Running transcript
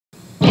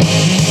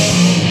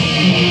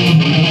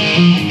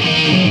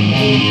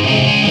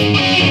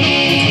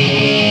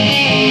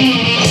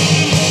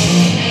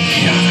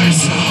other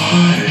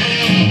side.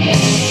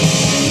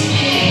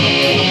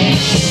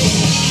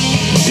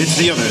 It's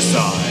The Other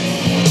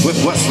Side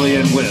with Wesley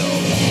and Will.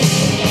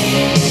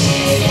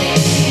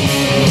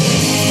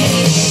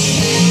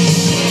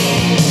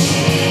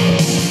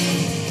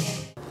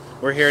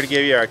 We're here to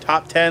give you our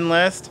top 10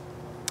 list.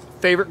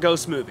 Favorite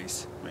ghost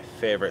movies. My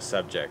favorite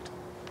subject.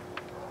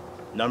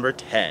 Number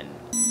 10.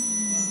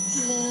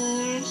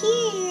 They're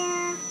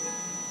here.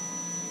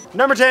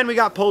 Number 10, we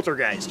got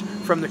Poltergeist.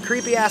 From the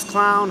creepy-ass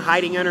clown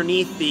hiding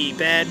underneath the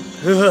bed,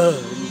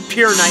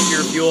 pure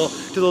nightmare fuel,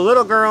 to the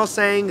little girl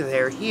saying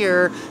they're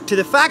here, to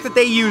the fact that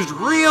they used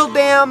real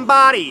damn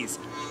bodies,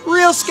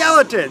 real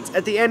skeletons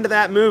at the end of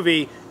that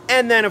movie,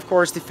 and then, of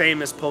course, the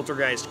famous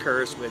Poltergeist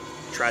curse with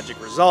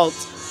tragic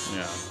results.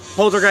 Yeah.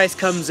 Poltergeist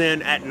comes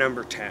in at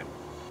number 10.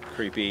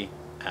 Creepy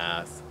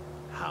ass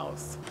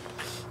house.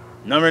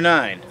 Number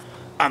 9.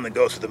 I'm the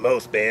ghost with the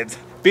most, babes.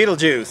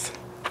 Beetlejuice.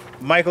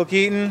 Michael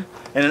Keaton,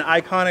 in an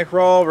iconic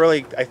role,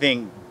 really, I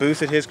think,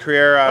 boosted his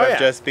career out of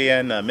just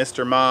being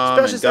Mr. Mom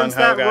Especially and since Gung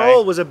Ho that guy.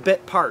 role was a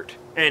bit part,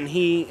 and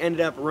he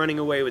ended up running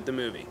away with the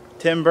movie.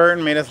 Tim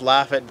Burton made us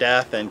laugh at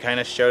death and kind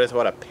of showed us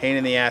what a pain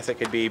in the ass it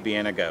could be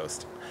being a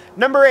ghost.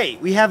 Number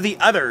 8, we have The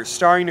Others,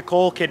 starring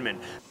Nicole Kidman.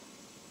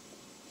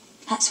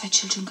 That's where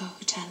children go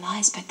who tell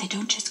lies, but they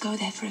don't just go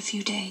there for a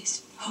few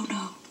days. Oh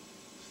no.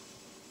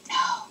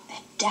 No, they're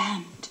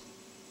damned.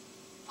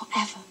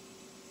 Forever.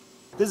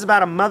 This is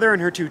about a mother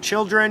and her 2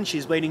 children.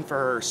 She's waiting for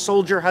her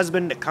soldier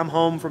husband to come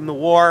home from the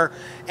war.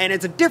 And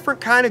it's a different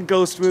kind of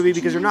ghost movie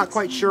because you're not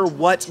quite sure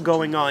what's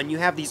going on. You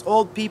have these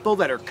old people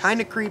that are kind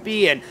of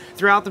creepy, and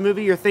throughout the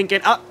movie you're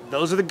thinking, oh,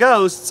 those are the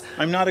ghosts.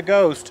 I'm not a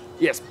ghost.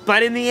 Yes,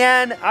 but in the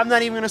end, I'm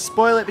not even going to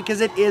spoil it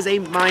because it is a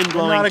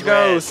mind-blowing I'm not a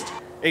ghost.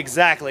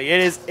 Exactly,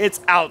 it's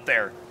out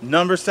there.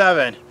 Number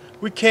 7.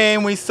 We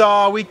came, we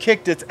saw, we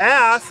kicked its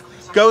ass.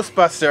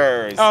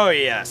 Ghostbusters. Oh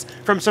yes,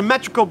 from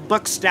symmetrical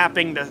book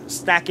stacking to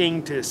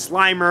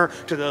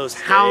Slimer to those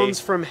hounds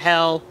from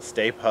hell.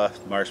 Stay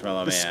Puft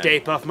Marshmallow The Man. Stay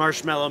Puft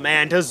Marshmallow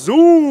Man to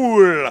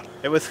Zool.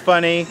 It was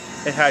funny.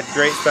 It had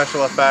great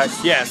special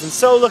effects. Yes, and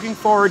so looking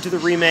forward to the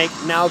remake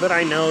now that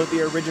I know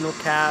the original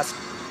cast,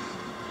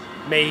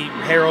 may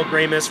Harold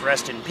Ramis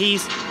rest in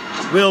peace,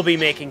 will be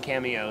making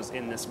cameos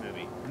in this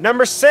movie.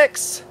 Number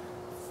 6,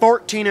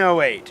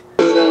 1408.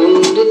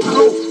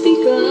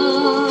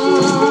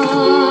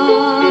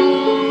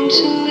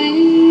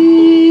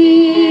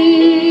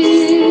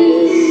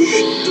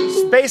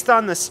 Based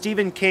on the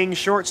Stephen King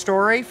short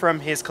story from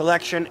his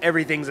collection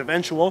Everything's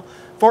Eventual,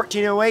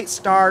 1408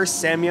 stars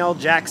Samuel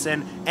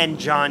Jackson and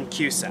John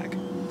Cusack.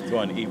 It's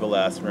one evil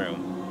ass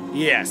room.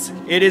 Yes,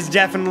 it is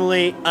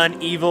definitely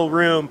an evil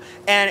room,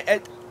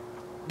 and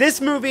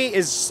this movie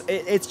is,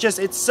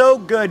 it's so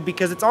good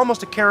because it's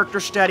almost a character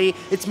study.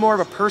 It's more of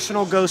a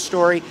personal ghost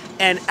story,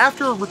 and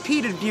after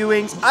repeated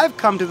viewings, I've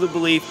come to the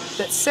belief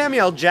that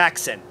Samuel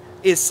Jackson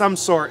is some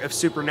sort of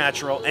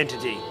supernatural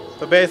entity.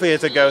 But basically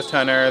it's a ghost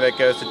hunter that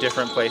goes to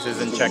different places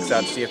and checks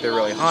out to see if they're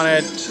really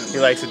haunted. He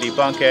likes to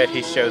debunk it.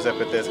 He shows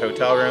up at this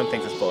hotel room,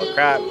 thinks it's full of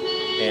crap,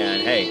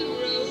 and hey,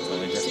 it's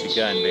only just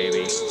begun,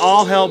 baby.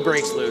 All hell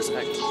breaks loose.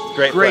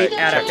 Great flick.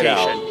 Check it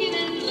out.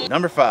 adaptation.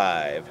 Number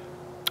 5.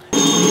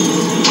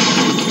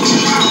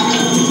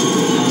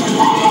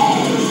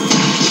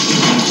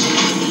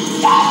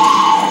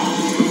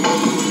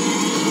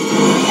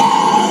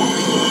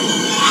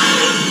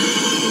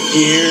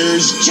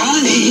 Here's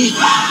Johnny.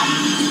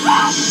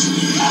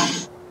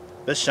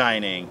 The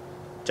Shining.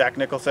 Jack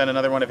Nicholson,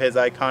 another one of his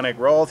iconic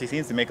roles. He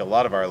seems to make a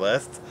lot of our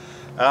lists.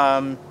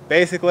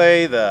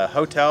 Basically, the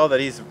hotel that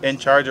he's in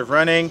charge of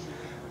running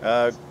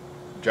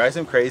drives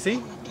him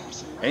crazy,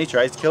 and he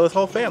tries to kill his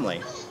whole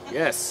family.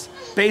 Yes.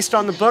 Based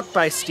on the book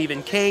by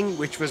Stephen King,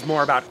 which was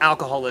more about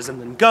alcoholism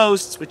than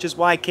ghosts, which is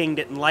why King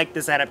didn't like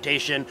this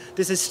adaptation.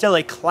 This is still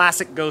a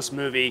classic ghost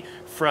movie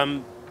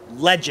from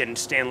legend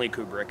Stanley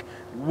Kubrick.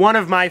 One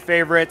of my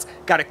favorites,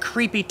 got a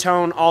creepy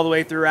tone all the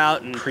way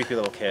throughout. And Creepy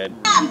little kid.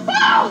 Red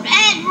rum!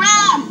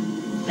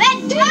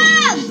 Red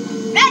rum!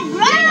 Red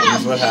rum!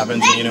 That's what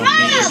happens when you don't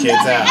beat your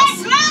kid's ass.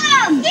 Red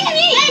rum!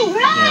 Red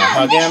rum! Yeah,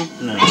 hug him?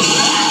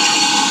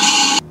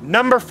 No.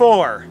 Number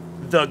 4,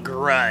 The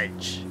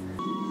Grudge.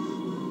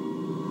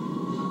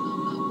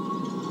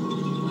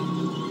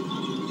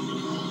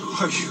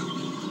 What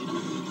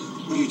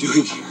are you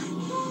doing here?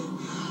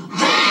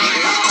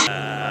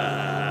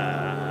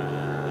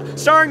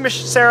 Starring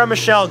Sarah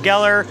Michelle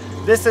Gellar,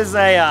 this is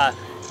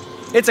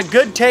it's a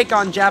good take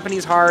on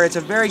Japanese horror. It's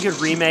a very good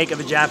remake of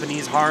a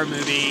Japanese horror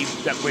movie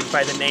that went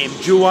by the name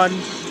Ju-on.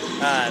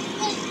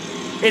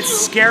 It's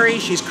scary,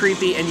 she's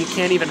creepy, and you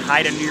can't even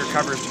hide under your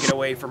covers to get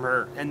away from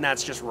her, and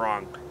that's just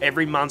wrong.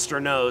 Every monster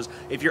knows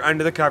if you're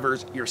under the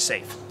covers, you're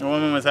safe. A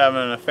woman was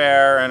having an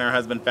affair, and her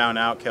husband found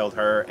out, killed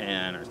her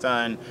and her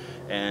son,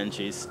 and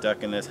she's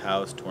stuck in this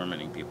house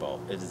tormenting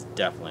people. It is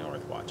definitely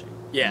worth watching.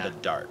 Yeah. In the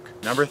dark.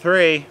 Number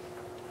 3,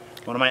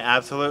 one of my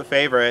absolute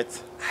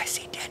favorites, I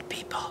see dead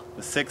people.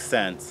 The Sixth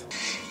Sense.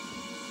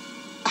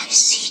 I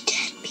see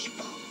dead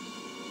people.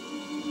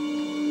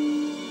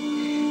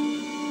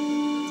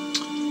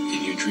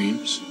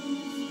 dreams?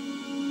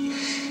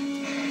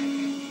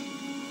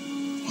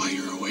 While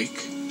you're awake?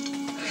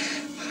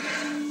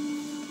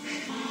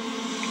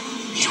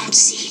 They don't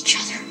see each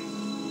other.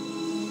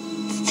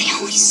 They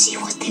only see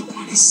what they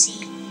want to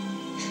see.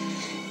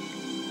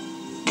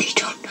 They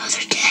don't know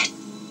they're dead.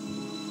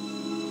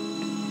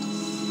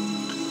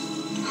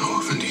 How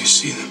often do you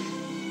see them?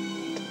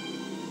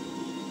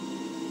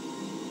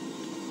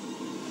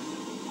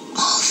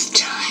 All the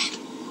time.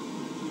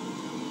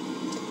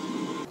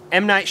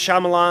 M. Night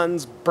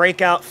Shyamalan's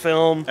breakout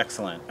film.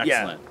 Excellent.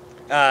 Yeah.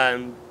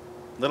 Excellent.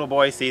 Little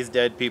boy sees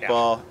dead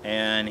people,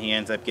 and he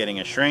ends up getting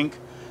a shrink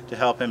to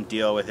help him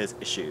deal with his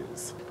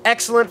issues.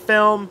 Excellent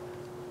film.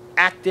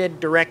 Acted,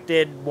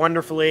 directed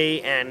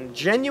wonderfully, and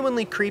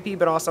genuinely creepy,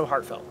 but also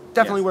heartfelt.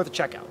 Definitely Yes. worth a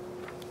check out.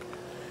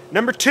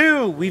 Number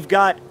 2, we've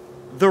got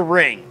The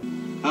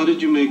Ring. How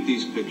did you make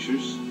these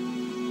pictures?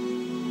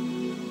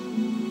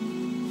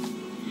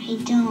 I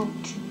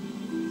don't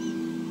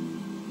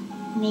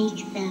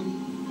make them.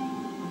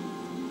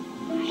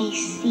 I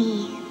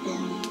see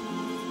them.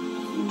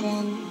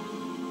 Then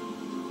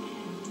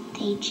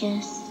they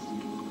just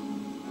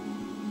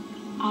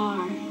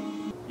are.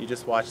 You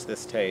just watch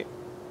this tape.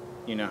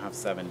 You now have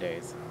 7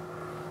 days.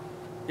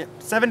 Yeah,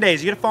 7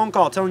 days. You get a phone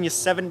call telling you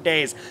 7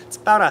 days. It's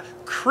about a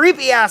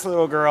creepy-ass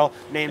little girl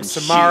named And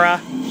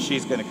Samara.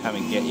 She's gonna come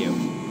and get you.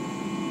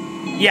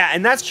 Yeah,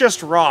 and that's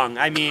just wrong.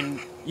 I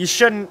mean, you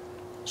shouldn't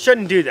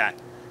do that.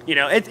 You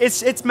know,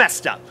 it's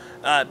messed up.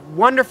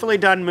 Wonderfully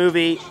done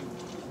movie.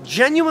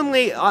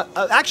 Genuinely,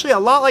 actually a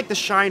lot like The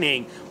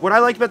Shining. What I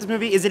like about this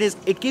movie is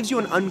it gives you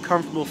an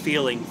uncomfortable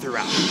feeling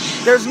throughout.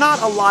 There's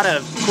not a lot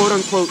of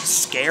quote-unquote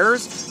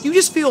scares. You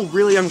just feel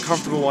really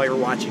uncomfortable while you're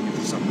watching it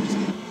for some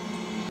reason.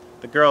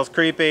 The girl's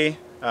creepy.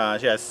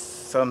 She has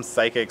some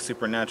psychic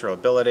supernatural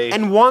ability.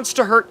 And wants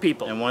to hurt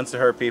people. And wants to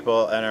hurt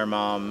people, and her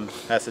mom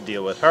has to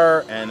deal with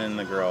her, and then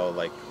the girl,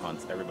 like,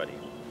 haunts everybody.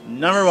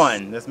 Number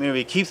 1, this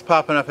movie keeps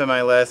popping up in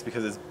my list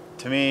because it's,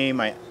 to me,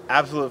 my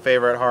absolute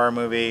favorite horror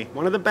movie.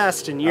 One of the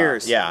best in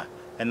years. Yeah,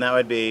 and that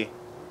would be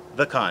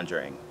The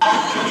Conjuring.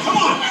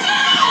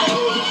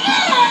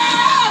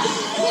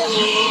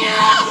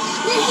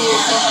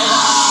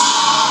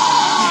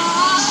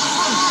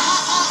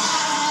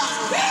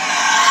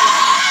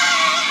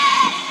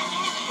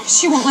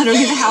 She won't let her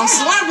leave the house.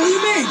 What? What do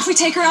you mean? If we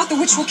take her out, the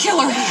witch will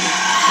kill her.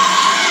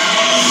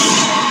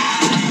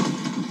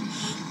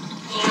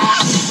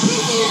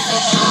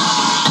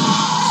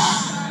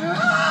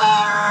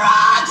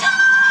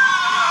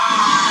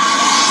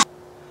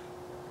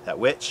 That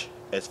witch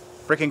is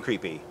freaking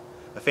creepy.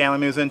 A family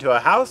moves into a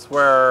house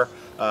where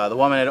the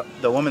woman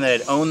that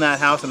had owned that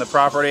house and the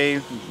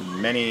property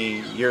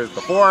many years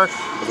before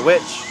was a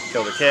witch,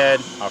 killed a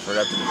kid, offered it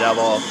up to the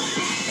devil,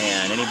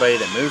 and anybody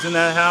that moves in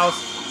that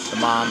house, the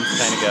mom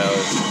kind of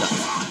goes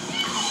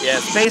nuts. Yeah,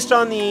 it's based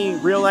on the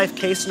real-life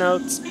case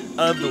notes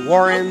of the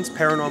Warrens,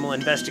 paranormal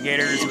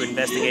investigators who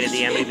investigated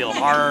the Amityville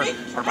Horror,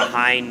 are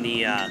behind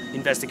the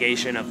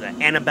investigation of the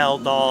Annabelle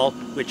doll,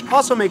 which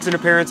also makes an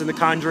appearance in The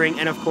Conjuring,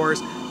 and of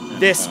course,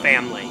 this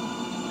family.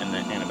 And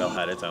then Annabelle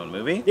had its own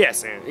movie.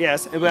 Yes,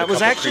 yes. That was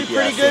couple actually creepy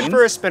pretty ass good scenes.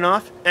 for a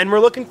spin-off, and we're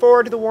looking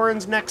forward to the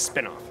Warrens' next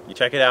spin-off. You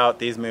check it out.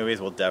 These movies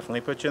will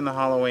definitely put you in the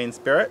Halloween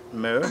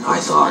mood.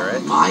 I thought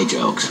Spirit. my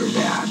jokes were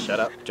bad.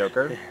 Shut up,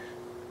 Joker.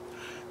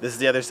 This is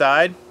The Other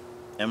Side,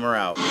 and we're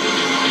out.